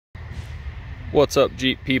What's up,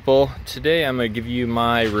 Jeep people? Today I'm going to give you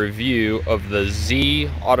my review of the Z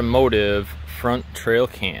Automotive front trail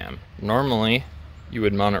cam. Normally you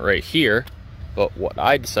would mount it right here, but what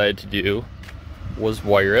I decided to do was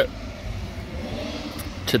wire it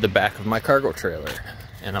to the back of my cargo trailer.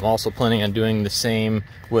 And I'm also planning on doing the same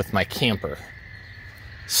with my camper.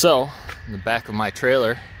 So, in the back of my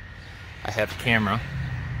trailer, I have a camera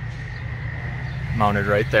mounted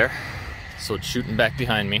right there. So it's shooting back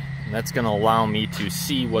behind me. And that's gonna allow me to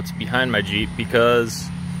see what's behind my Jeep because,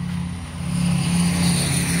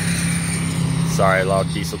 sorry,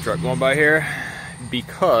 loud diesel truck going by here,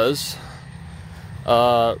 because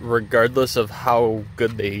regardless of how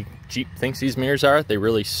good the Jeep thinks these mirrors are, they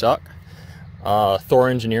really suck. Thor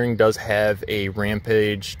Engineering does have a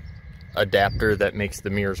Rampage adapter that makes the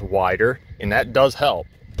mirrors wider, and that does help,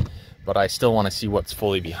 but I still want to see what's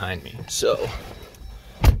fully behind me. So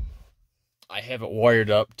I have it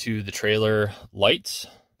wired up to the trailer lights,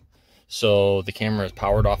 so the camera is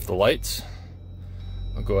powered off the lights.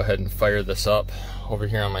 I'll go ahead and fire this up. Over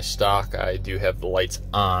here on my stock, I do have the lights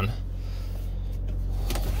on.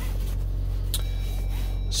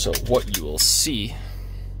 So what you will see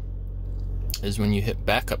is when you hit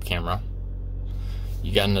backup camera,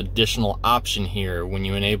 you got an additional option here when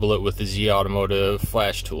you enable it with the Z Automotive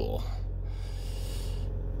flash tool.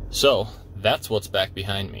 So that's what's back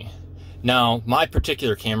behind me. Now, my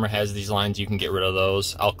particular camera has these lines. You can get rid of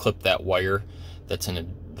those. I'll clip that wire that's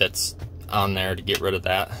on there to get rid of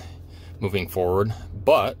that moving forward.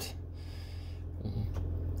 But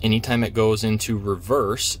anytime it goes into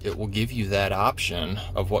reverse, it will give you that option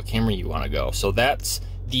of what camera you want to go. So that's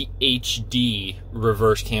the HD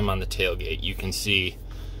reverse cam on the tailgate. You can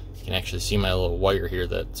actually see my little wire here.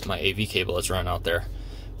 That's my AV cable that's run out there.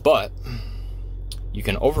 But you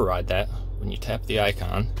can override that when you tap the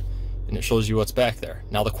icon, and it shows you what's back there.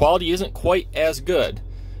 Now, the quality isn't quite as good,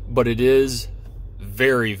 but it is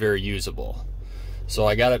very, very usable. So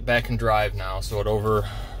I got it back in drive now, so it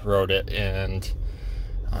overrode it, and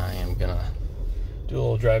I am gonna do a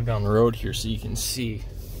little drive down the road here so you can see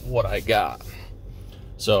what I got.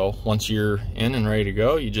 So once you're in and ready to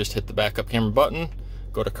go, you just hit the backup camera button,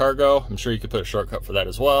 go to cargo. I'm sure you could put a shortcut for that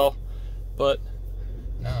as well, but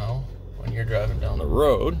now when you're driving down the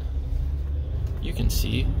road, you can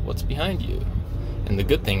see what's behind you. And the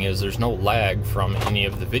good thing is there's no lag from any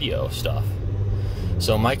of the video stuff.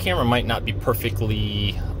 So my camera might not be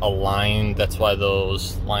perfectly aligned. That's why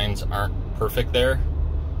those lines aren't perfect there.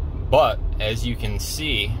 But as you can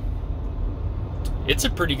see, it's a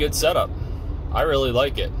pretty good setup. I really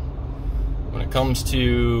like it. When it comes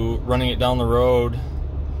to running it down the road,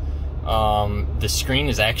 the screen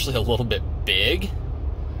is actually a little bit big.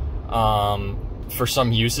 For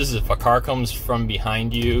some uses, if a car comes from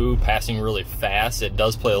behind you passing really fast, it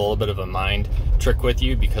does play a little bit of a mind trick with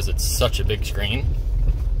you because it's such a big screen.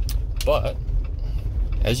 But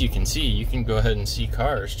as you can see, you can go ahead and see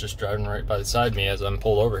cars just driving right by the side of me as I'm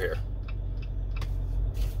pulled over here.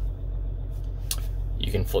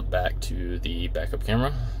 You can flip back to the backup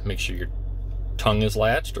camera, make sure your tongue is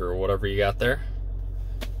latched or whatever you got there,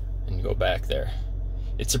 and go back there.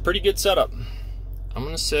 It's a pretty good setup. I'm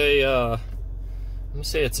gonna say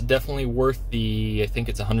it's definitely worth the, I think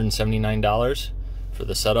it's $179 for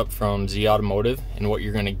the setup from Z Automotive. And what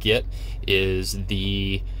you're gonna get is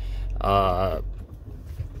the,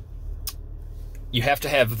 you have to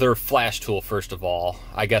have their flash tool first of all.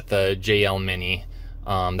 I got the JL Mini.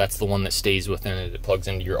 That's the one that stays within it. It plugs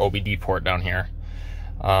into your OBD port down here.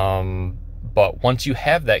 But once you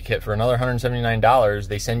have that kit for another $179,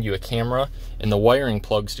 they send you a camera and the wiring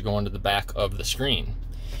plugs to go into the back of the screen.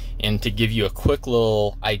 And to give you a quick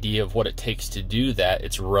little idea of what it takes to do that,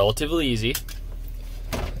 it's relatively easy.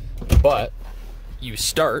 But you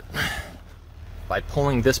start by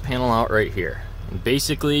pulling this panel out right here. And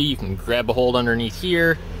basically, you can grab a hold underneath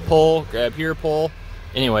here, pull, grab here, pull.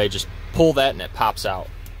 Anyway, just pull that and it pops out.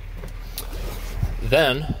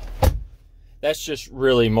 Then, that's just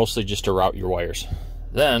really mostly just to route your wires.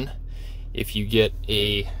 Then, if you get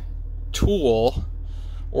a tool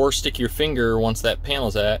or stick your finger once that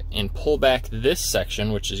panel's at and pull back this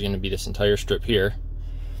section, which is going to be this entire strip here,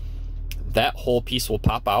 that whole piece will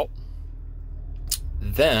pop out.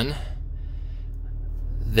 Then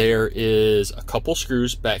there is a couple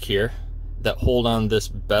screws back here that hold on this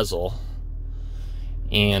bezel,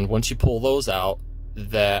 and once you pull those out,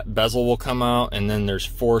 that bezel will come out, and then there's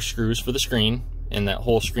 4 screws for the screen, and that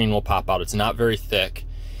whole screen will pop out. It's not very thick.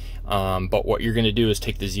 But what you're going to do is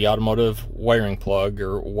take the Z Automotive wiring plug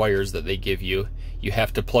or wires that they give you. You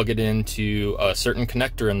have to plug it into a certain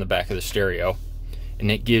connector in the back of the stereo, and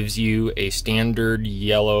it gives you a standard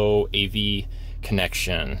yellow AV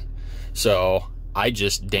connection. So I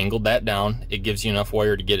just dangled that down. It gives you enough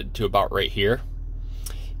wire to get it to about right here.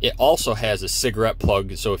 It also has a cigarette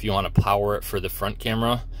plug, so if you want to power it for the front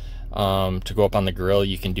camera to go up on the grill,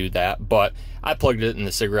 you can do that. But I plugged it in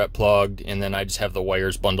the cigarette plug, and then I just have the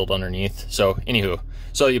wires bundled underneath. So anywho,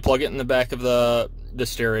 so you plug it in the back of the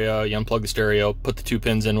stereo, you unplug the stereo, put the 2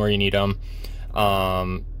 pins in where you need them,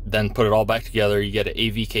 then put it all back together. You get an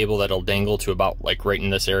AV cable that'll dangle to about like right in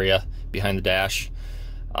this area behind the dash.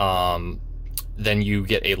 Then you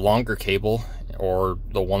get a longer cable, or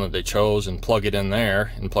the one that they chose, and plug it in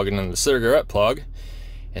there and plug it in the cigarette plug,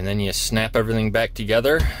 and then you snap everything back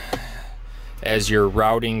together as you're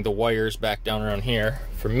routing the wires back down around here.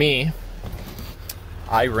 For me,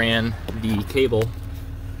 I ran the cable,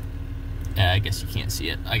 I guess you can't see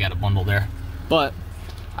it, I got a bundle there, but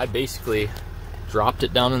I basically dropped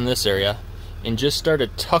it down in this area and just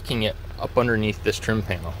started tucking it up underneath this trim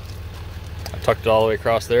panel. I tucked it all the way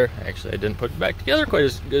across there. Actually, I didn't put it back together quite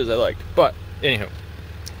as good as I liked, but anywho,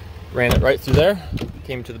 ran it right through there,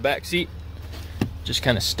 came to the back seat, just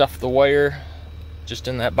kind of stuffed the wire just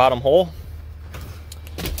in that bottom hole.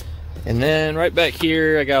 And then right back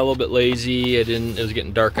here, I got a little bit lazy. It was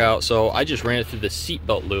getting dark out, so I just ran it through the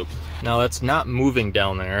seatbelt loop. Now that's not moving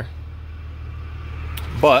down there,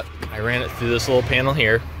 but I ran it through this little panel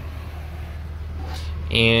here.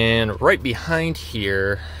 And right behind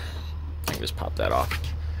here, I can just pop that off.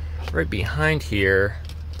 Right behind here,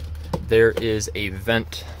 there is a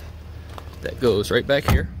vent that goes right back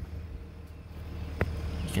here.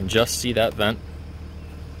 You can just see that vent.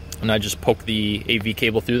 And I just poke the AV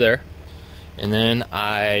cable through there. And then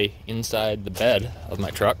inside the bed of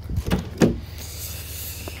my truck,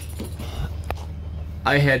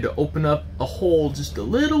 I had to open up a hole just a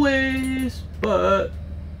little ways, but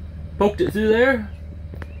poked it through there.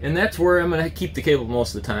 And that's where I'm gonna keep the cable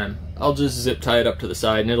most of the time. I'll just zip tie it up to the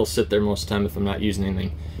side and it'll sit there most of the time if I'm not using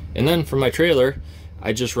anything. And then for my trailer,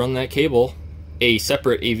 I just run that cable, a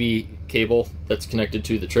separate AV cable that's connected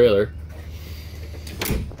to the trailer,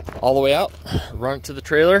 all the way out, run it to the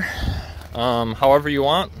trailer, however you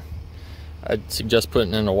want. I'd suggest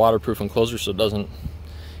putting in a waterproof enclosure so it doesn't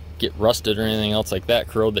get rusted or anything else like that,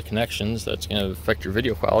 corrode the connections. That's gonna affect your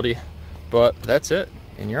video quality. But that's it,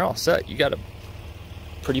 and you're all set. You got a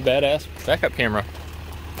pretty badass backup camera.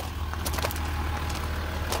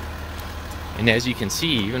 And as you can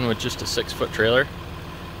see, even with just a 6-foot trailer,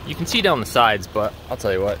 you can see down the sides, but I'll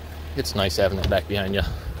tell you what, it's nice having it back behind you.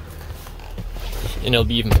 And it'll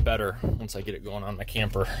be even better once I get it going on my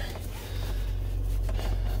camper.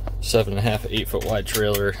 7.5, 8-foot wide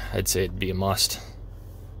trailer, I'd say it'd be a must.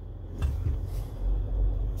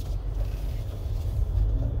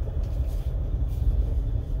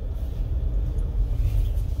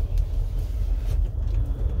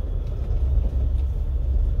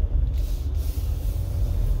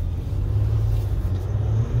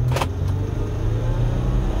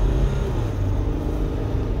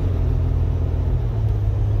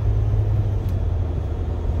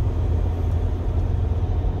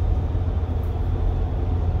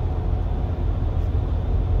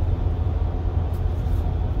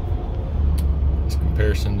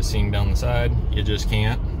 Comparison to seeing down the side, you just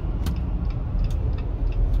can't.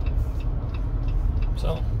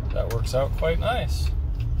 So that works out quite nice.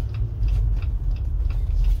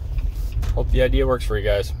 Hope the idea works for you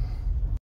guys.